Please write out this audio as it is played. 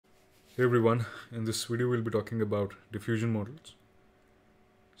Hey everyone, in this video we'll be talking about diffusion models.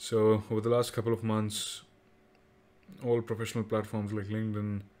 So over the last couple of months, all professional platforms like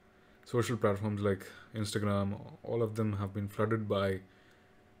LinkedIn, social platforms like Instagram, all of them have been flooded by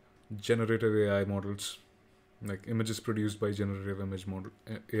generative AI models, like images produced by generative image model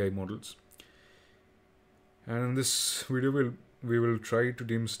AI models. And in this video we will try to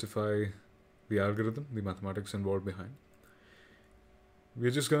demystify the algorithm, the mathematics involved behind. I'm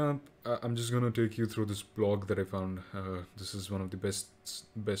just gonna take you through this blog that I found. This is one of the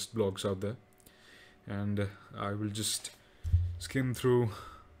best blogs out there, and I will just skim through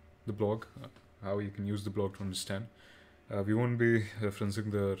the blog, how you can use the blog to understand. We won't be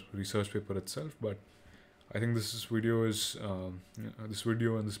referencing the research paper itself, but I think this video and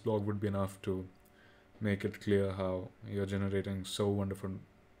this blog would be enough to make it clear how you're generating such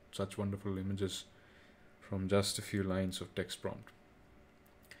wonderful images from just a few lines of text prompt.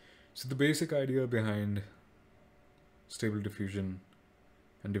 So the basic idea behind Stable Diffusion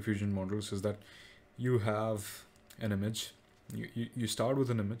and diffusion models is that you have an image, you start with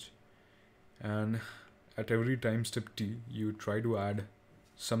an image, and at every time step t, you try to add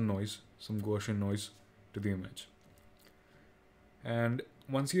some noise, some Gaussian noise to the image. And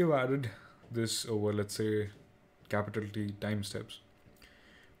once you have added this over, let's say, capital T time steps,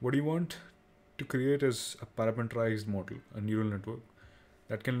 what you want to create is a parameterized model, a neural network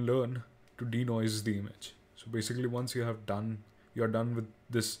that can learn to denoise the image. So basically, once you are done with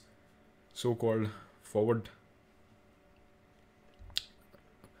this so-called forward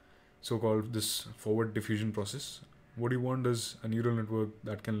diffusion process. What you want is a neural network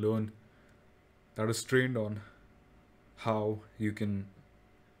that can learn, that is trained on how you can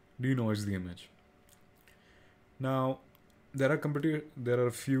denoise the image. Now, there are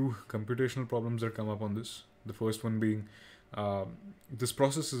a few computational problems that come up on this. The first one being this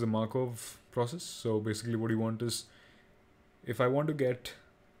process is a Markov process. So basically what you want is, if I want to get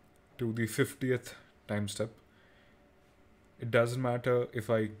to the 50th time step, it doesn't matter if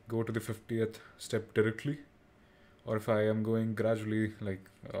I go to the 50th step directly or if I am going gradually, like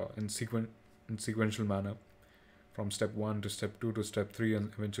in sequential manner, from step 1 to step 2 to step 3,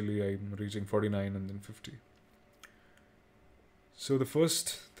 and eventually I'm reaching 49 and then 50. So the first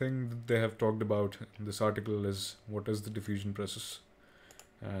thing that they have talked about in this article is what is the diffusion process.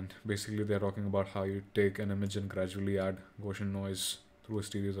 And basically they're talking about how you take an image and gradually add Gaussian noise through a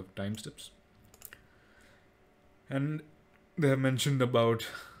series of time steps. And they have mentioned about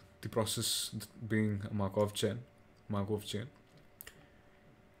the process being a Markov chain.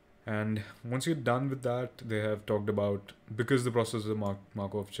 And once you're done with that, they have talked about, because the process is a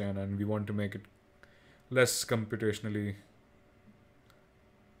Markov chain and we want to make it less computationally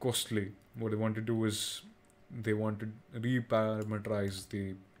costly, what they want to do is they want to reparameterize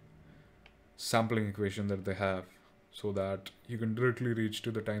the sampling equation that they have so that you can directly reach to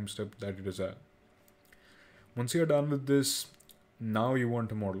the time step that you desire. Once you're done with this, now you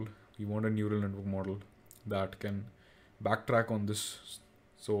want a neural network model that can backtrack on this.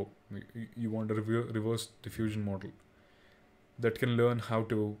 So you want a reverse diffusion model that can learn how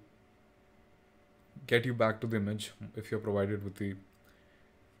to get you back to the image if you're provided with the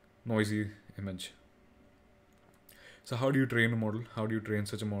noisy image. So how do you train a model? How do you train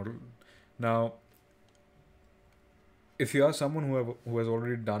such a model? Now, if you are someone who has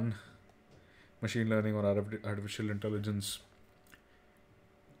already done machine learning or artificial intelligence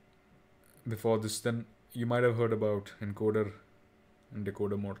before this, then you might have heard about encoder and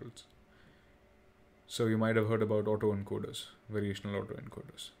decoder models. So you might have heard about autoencoders, variational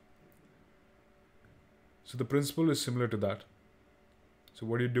autoencoders. So the principle is similar to that. So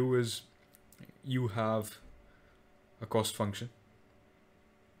what you do is you have a cost function,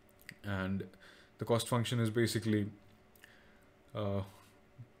 and the cost function is basically a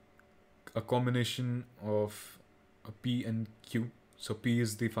combination of a p and q. So p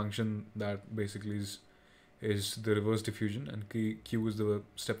is the function that basically is the reverse diffusion, and q is the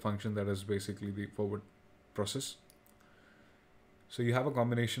step function that is basically the forward process. So you have a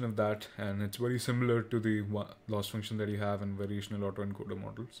combination of that, and it's very similar to the loss function that you have in variational autoencoder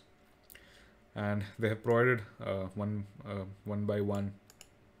models. And they have provided one by one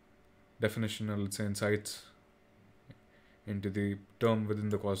definition, or let's say insights into the term within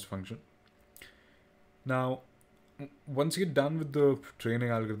the cost function. Now, once you get done with the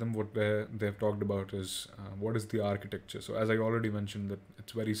training algorithm, what they have talked about is what is the architecture. So as I already mentioned, that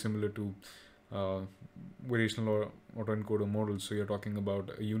it's very similar to variational or autoencoder models. So you're talking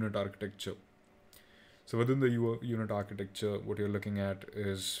about a unit architecture. So within the unit architecture, what you're looking at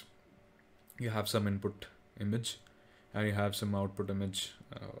is you have some input image and you have some output image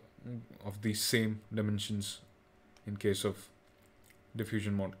of the same dimensions in case of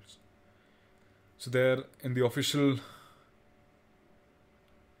diffusion models. So there, in the official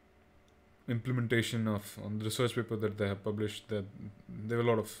implementation of on the research paper that they have published, that there are a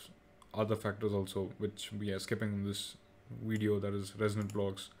lot of other factors also which we are skipping in this video, that is resonant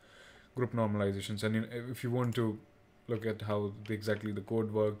blocks, group normalizations. And if you want to look at how exactly the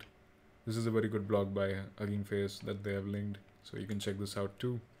code worked, this is a very good blog by Agin Face that they have linked, so you can check this out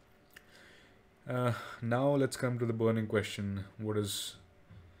too. Now let's come to the burning question: what is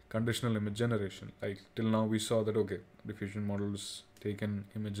conditional image generation? Like till now we saw that okay, diffusion models take in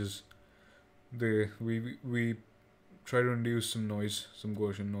images, we try to induce some noise, some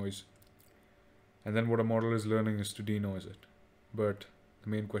Gaussian noise, and then what a model is learning is to denoise it. But the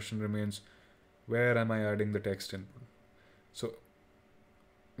main question remains, where am I adding the text input? So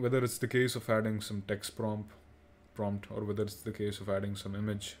whether it's the case of adding some text prompt or whether it's the case of adding some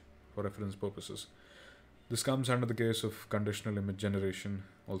image for reference purposes, this comes under the case of conditional image generation,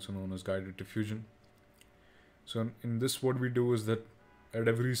 also known as guided diffusion. So in this, what we do is that at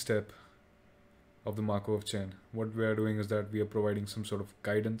every step of the Markov chain, what we are doing is that we are providing some sort of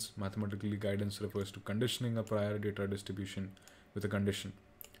guidance. Mathematically, guidance refers to conditioning a prior data distribution with a condition.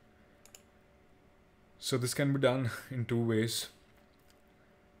 So this can be done in two ways: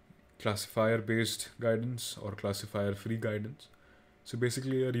 classifier based guidance or classifier free guidance. So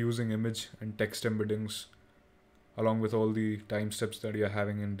basically you're using image and text embeddings along with all the time steps that you're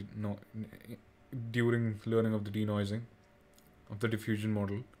having during learning of the denoising of the diffusion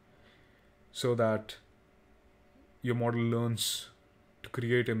model, so that your model learns to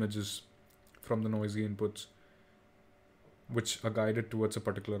create images from the noisy inputs which are guided towards a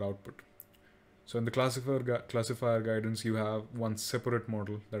particular output. So in the classifier guidance, you have one separate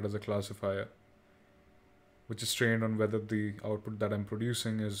model that is a classifier, which is trained on whether the output that I'm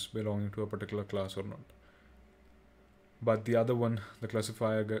producing is belonging to a particular class or not. But the other one, the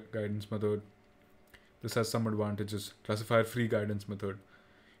classifier guidance method, this has some advantages. Classifier free guidance method,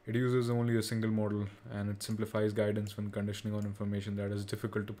 it uses only a single model and it simplifies guidance when conditioning on information that is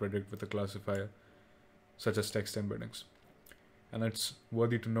difficult to predict with a classifier, such as text embeddings. And it's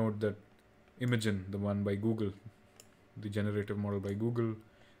worthy to note that Imagen, the one by Google, the generative model by Google,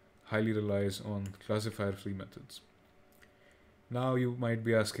 highly relies on classifier free methods. Now you might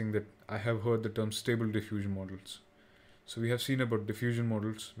be asking that I have heard the term stable diffusion models. So we have seen about diffusion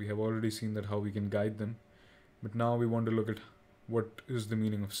models, we have already seen that how we can guide them, but now we want to look at what is the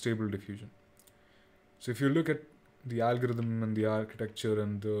meaning of stable diffusion. So if you look at the algorithm and the architecture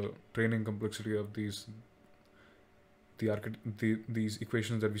and the training complexity of these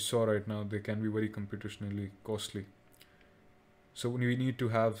equations that we saw right now, they can be very computationally costly. So we need to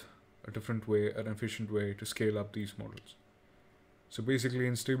have a different way, an efficient way to scale up these models. So basically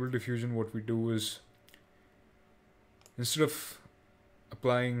in stable diffusion, what we do is, instead of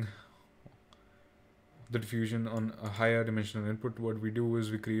applying the diffusion on a higher dimensional input, what we do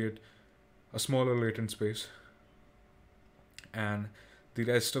is we create a smaller latent space and the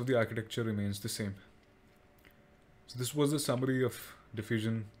rest of the architecture remains the same. So this was the summary of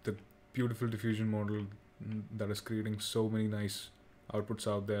diffusion, the beautiful diffusion model that is creating so many nice outputs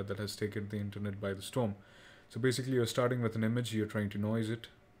out there, that has taken the internet by the storm. So basically you're starting with an image, you're trying to noise it,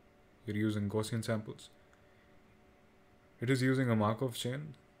 you're using Gaussian samples. It is using a Markov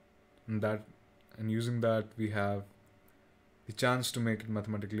chain, and using that we have the chance to make it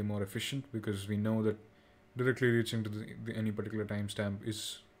mathematically more efficient, because we know that directly reaching to any particular timestamp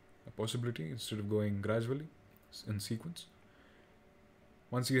is a possibility instead of going gradually in sequence.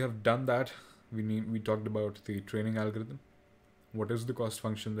 Once you have done that, we talked about the training algorithm. What is the cost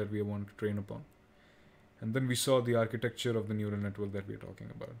function that we want to train upon? And then we saw the architecture of the neural network that we're talking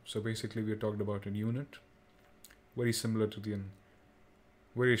about. So basically we talked about a unit, very similar to the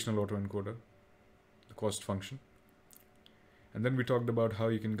variational autoencoder, the cost function. And then we talked about how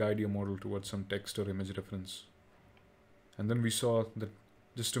you can guide your model towards some text or image reference. And then we saw that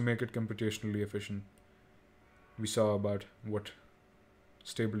just to make it computationally efficient, we saw about what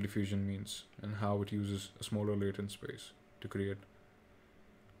stable diffusion means and how it uses a smaller latent space to create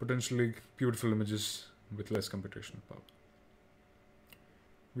potentially beautiful images with less computational power.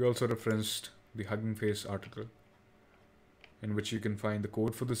 We also referenced the Hugging Face article, in which you can find the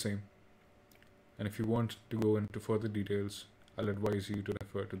code for the same. And if you want to go into further details, I'll advise you to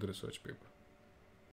refer to the research paper.